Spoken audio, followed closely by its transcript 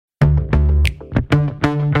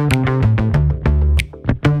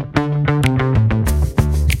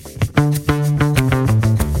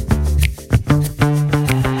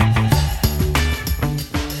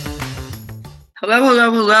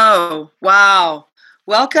Wow.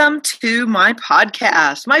 Welcome to my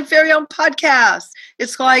podcast, my very own podcast.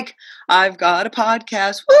 It's like I've got a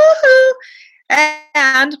podcast. Woohoo!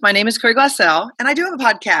 And my name is Carrie Glassell, and I do have a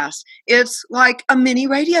podcast. It's like a mini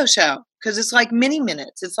radio show because it's like mini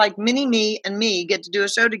minutes. It's like mini me and me get to do a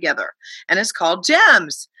show together. And it's called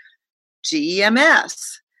GEMS,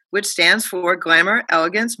 GEMS, which stands for Glamour,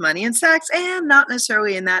 Elegance, Money, and Sex, and not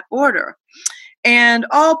necessarily in that order. And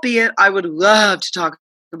albeit I would love to talk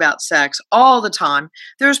about sex all the time,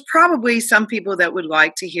 there's probably some people that would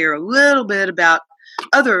like to hear a little bit about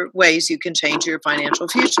other ways you can change your financial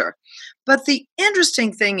future. But the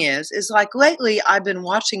interesting thing is like lately I've been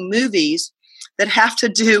watching movies that have to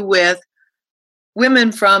do with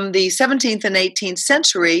women from the 17th and 18th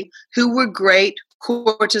century who were great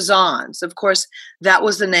courtesans. Of course, that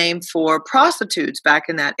was the name for prostitutes back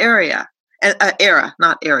in that era,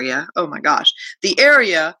 not area. Oh my gosh. The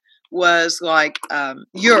area was like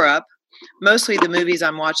Europe. Mostly the movies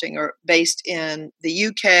I'm watching are based in the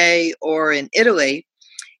UK or in Italy.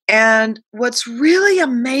 And what's really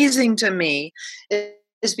amazing to me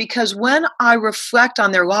is because when I reflect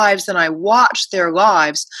on their lives and I watch their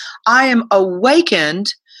lives, I am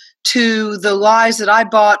awakened to the lies that I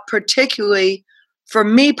bought, particularly for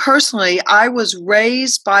me personally. I was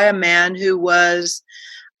raised by a man who was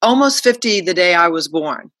almost 50 the day I was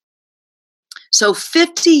born. So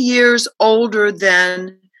 50 years older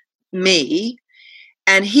than me.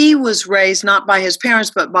 And he was raised not by his parents,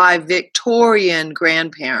 but by Victorian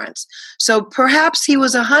grandparents. So perhaps he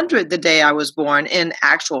was 100 the day I was born in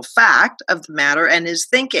actual fact of the matter and his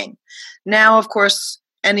thinking. Now, of course,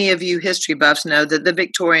 any of you history buffs know that the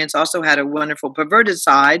Victorians also had a wonderful perverted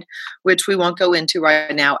side, which we won't go into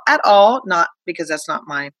right now at all, not because that's not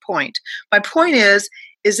my point. My point is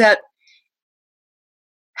that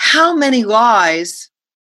how many lies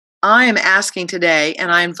I am asking today,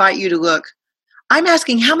 and I invite you to look. I'm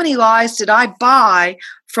asking how many lies did I buy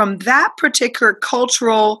from that particular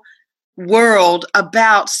cultural world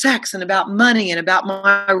about sex and about money and about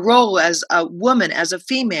my role as a woman, as a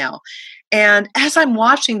female. And as I'm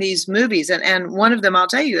watching these movies, and one of them, I'll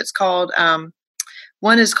tell you, it's called,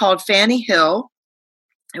 one is called Fanny Hill.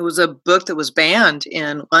 It was a book that was banned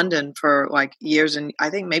in London for like years, and I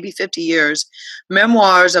think maybe 50 years,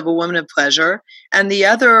 Memoirs of a Woman of Pleasure. And the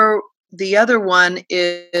other one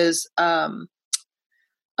is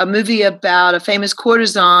a movie about a famous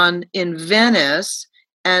courtesan in Venice,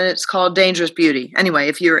 and it's called Dangerous Beauty. Anyway,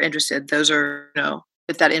 if you're interested, those are,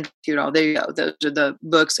 if that interests you at all, there you go. Those are the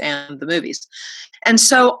books and the movies. And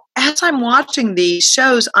so as I'm watching these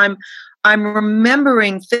shows, I'm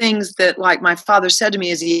remembering things that, like, my father said to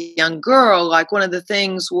me as a young girl. Like, one of the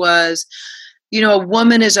things was, a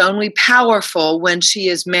woman is only powerful when she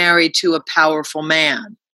is married to a powerful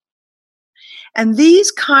man. And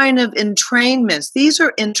these kind of entrainments, these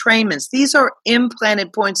are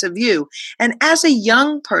implanted points of view. And as a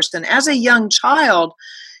young person, as a young child,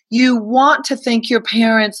 you want to think your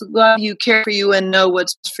parents love you, care for you, and know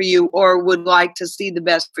what's for you, or would like to see the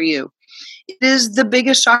best for you. It is the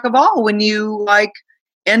biggest shock of all when you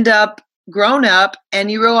end up grown up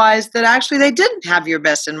and you realize that actually they didn't have your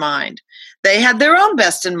best in mind. They had their own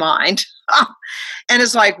best in mind. And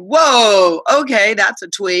it's like, whoa, okay, that's a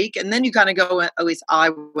tweak. And then you kind of go, at least I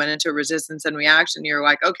went into resistance and reaction. You're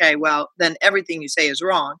like, okay, well, then everything you say is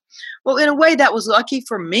wrong. Well, in a way, that was lucky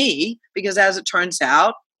for me, because as it turns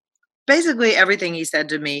out, basically everything he said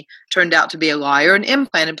to me turned out to be a lie or an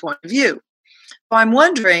implanted point of view. So I'm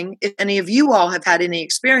wondering if any of you all have had any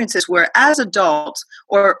experiences where, as adults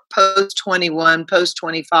or post 21, post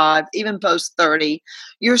 25, even post 30,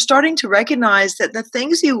 you're starting to recognize that the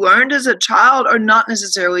things you learned as a child are not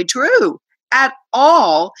necessarily true at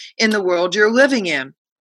all in the world you're living in.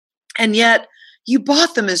 And yet you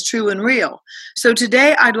bought them as true and real. So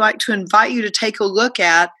today I'd like to invite you to take a look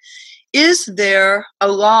at, is there a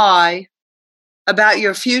lie about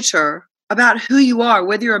your future, about who you are,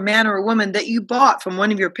 whether you're a man or a woman, that you bought from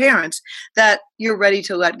one of your parents that you're ready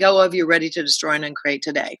to let go of, you're ready to destroy and uncreate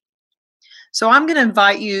today? So I'm going to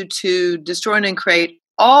invite you to destroy and uncreate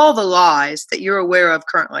all the lies that you're aware of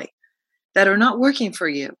currently that are not working for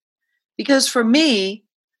you. Because for me,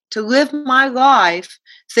 to live my life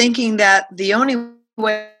thinking that the only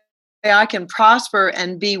way I can prosper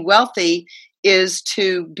and be wealthy is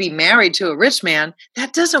to be married to a rich man,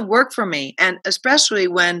 that doesn't work for me. And especially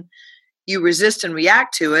when you resist and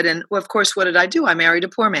react to it. And of course, what did I do? I married a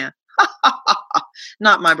poor man.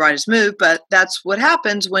 Not my brightest move, but that's what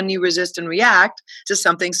happens when you resist and react to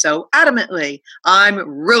something so adamantly. I'm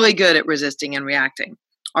really good at resisting and reacting.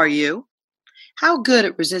 Are you? How good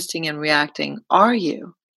at resisting and reacting are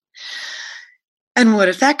you? And what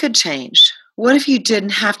if that could change? What if you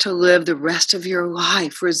didn't have to live the rest of your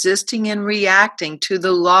life resisting and reacting to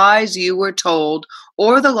the lies you were told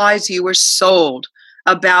or the lies you were sold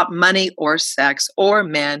about money or sex or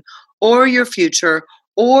men or your future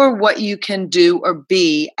or what you can do or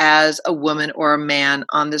be as a woman or a man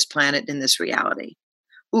on this planet in this reality?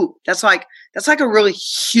 Ooh, that's like a really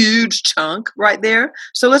huge chunk right there.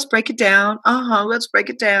 So let's break it down. Let's break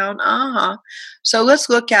it down. So let's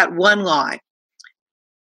look at one lie.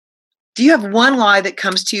 Do you have one lie that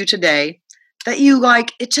comes to you today that you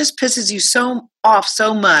like, it just pisses you so off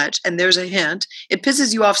so much, and there's a hint, it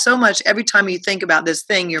pisses you off so much every time you think about this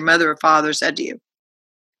thing your mother or father said to you?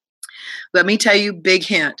 Let me tell you, big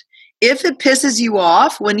hint. If it pisses you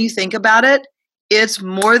off when you think about it, it's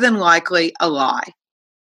more than likely a lie,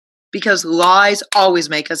 because lies always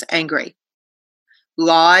make us angry.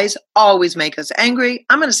 Lies always make us angry.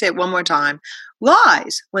 I'm going to say it one more time.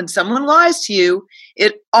 Lies. When someone lies to you,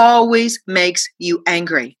 it always makes you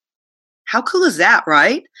angry. How cool is that,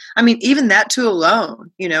 right? I mean, even that too alone,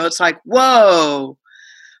 it's like, whoa,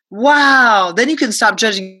 wow. Then you can stop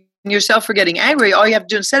judging yourself for getting angry. All you have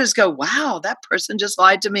to do instead is go, wow, that person just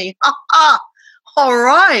lied to me. Ha ha. All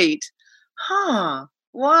right. Huh.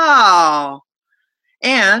 Wow.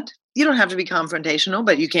 And you don't have to be confrontational,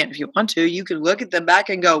 but you can if you want to. You can look at them back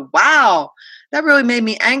and go, wow, that really made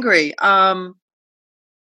me angry.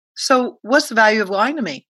 So what's the value of lying to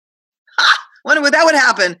me? Wonder what that would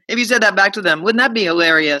happen if you said that back to them. Wouldn't that be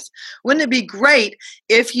hilarious? Wouldn't it be great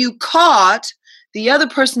if you caught the other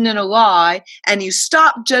person in a lie and you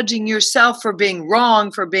stopped judging yourself for being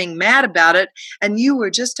wrong, for being mad about it, and you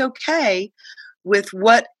were just okay with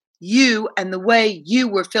what you and the way you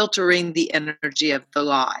were filtering the energy of the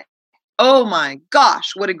lie? Oh my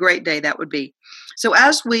gosh, what a great day that would be. So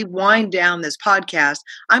as we wind down this podcast,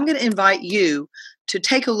 I'm going to invite you to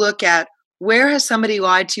take a look at, where has somebody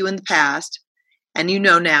lied to you in the past? And you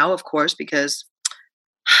know now, of course, because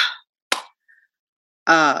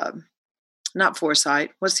not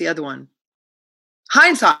foresight. What's the other one?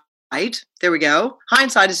 Hindsight. There we go.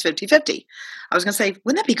 Hindsight is 50-50. I was going to say,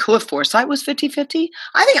 wouldn't that be cool if foresight was 50-50?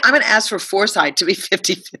 I think I'm going to ask for foresight to be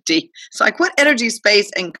 50-50. It's like, what energy,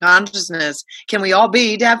 space, and consciousness can we all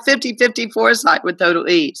be to have 50-50 foresight with total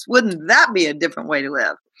ease? Wouldn't that be a different way to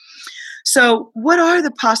live? So what are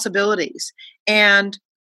the possibilities? And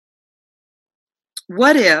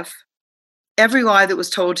what if every lie that was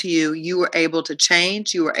told to you, you were able to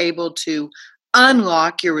change, you were able to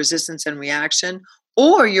unlock your resistance and reaction,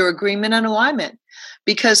 or your agreement and alignment?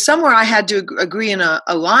 Because somewhere I had to agree and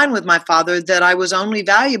align with my father that I was only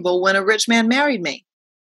valuable when a rich man married me.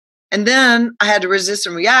 And then I had to resist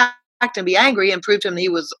and react and be angry and prove to him he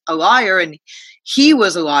was a liar, and he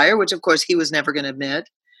was a liar, which of course he was never going to admit.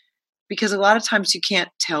 Because a lot of times you can't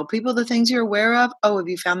tell people the things you're aware of. Oh, have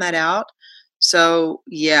you found that out? So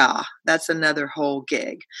yeah, that's another whole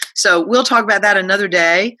gig. So we'll talk about that another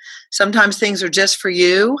day. Sometimes things are just for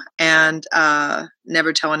you, and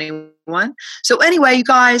never tell anyone. So anyway, you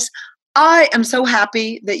guys, I am so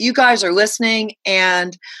happy that you guys are listening,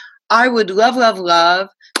 and I would love, love, love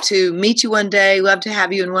to meet you one day. Love to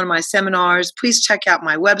have you in one of my seminars. Please check out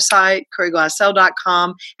my website,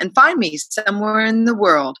 CoreyGlassell.com, and find me somewhere in the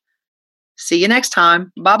world. See you next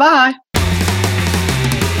time. Bye-bye.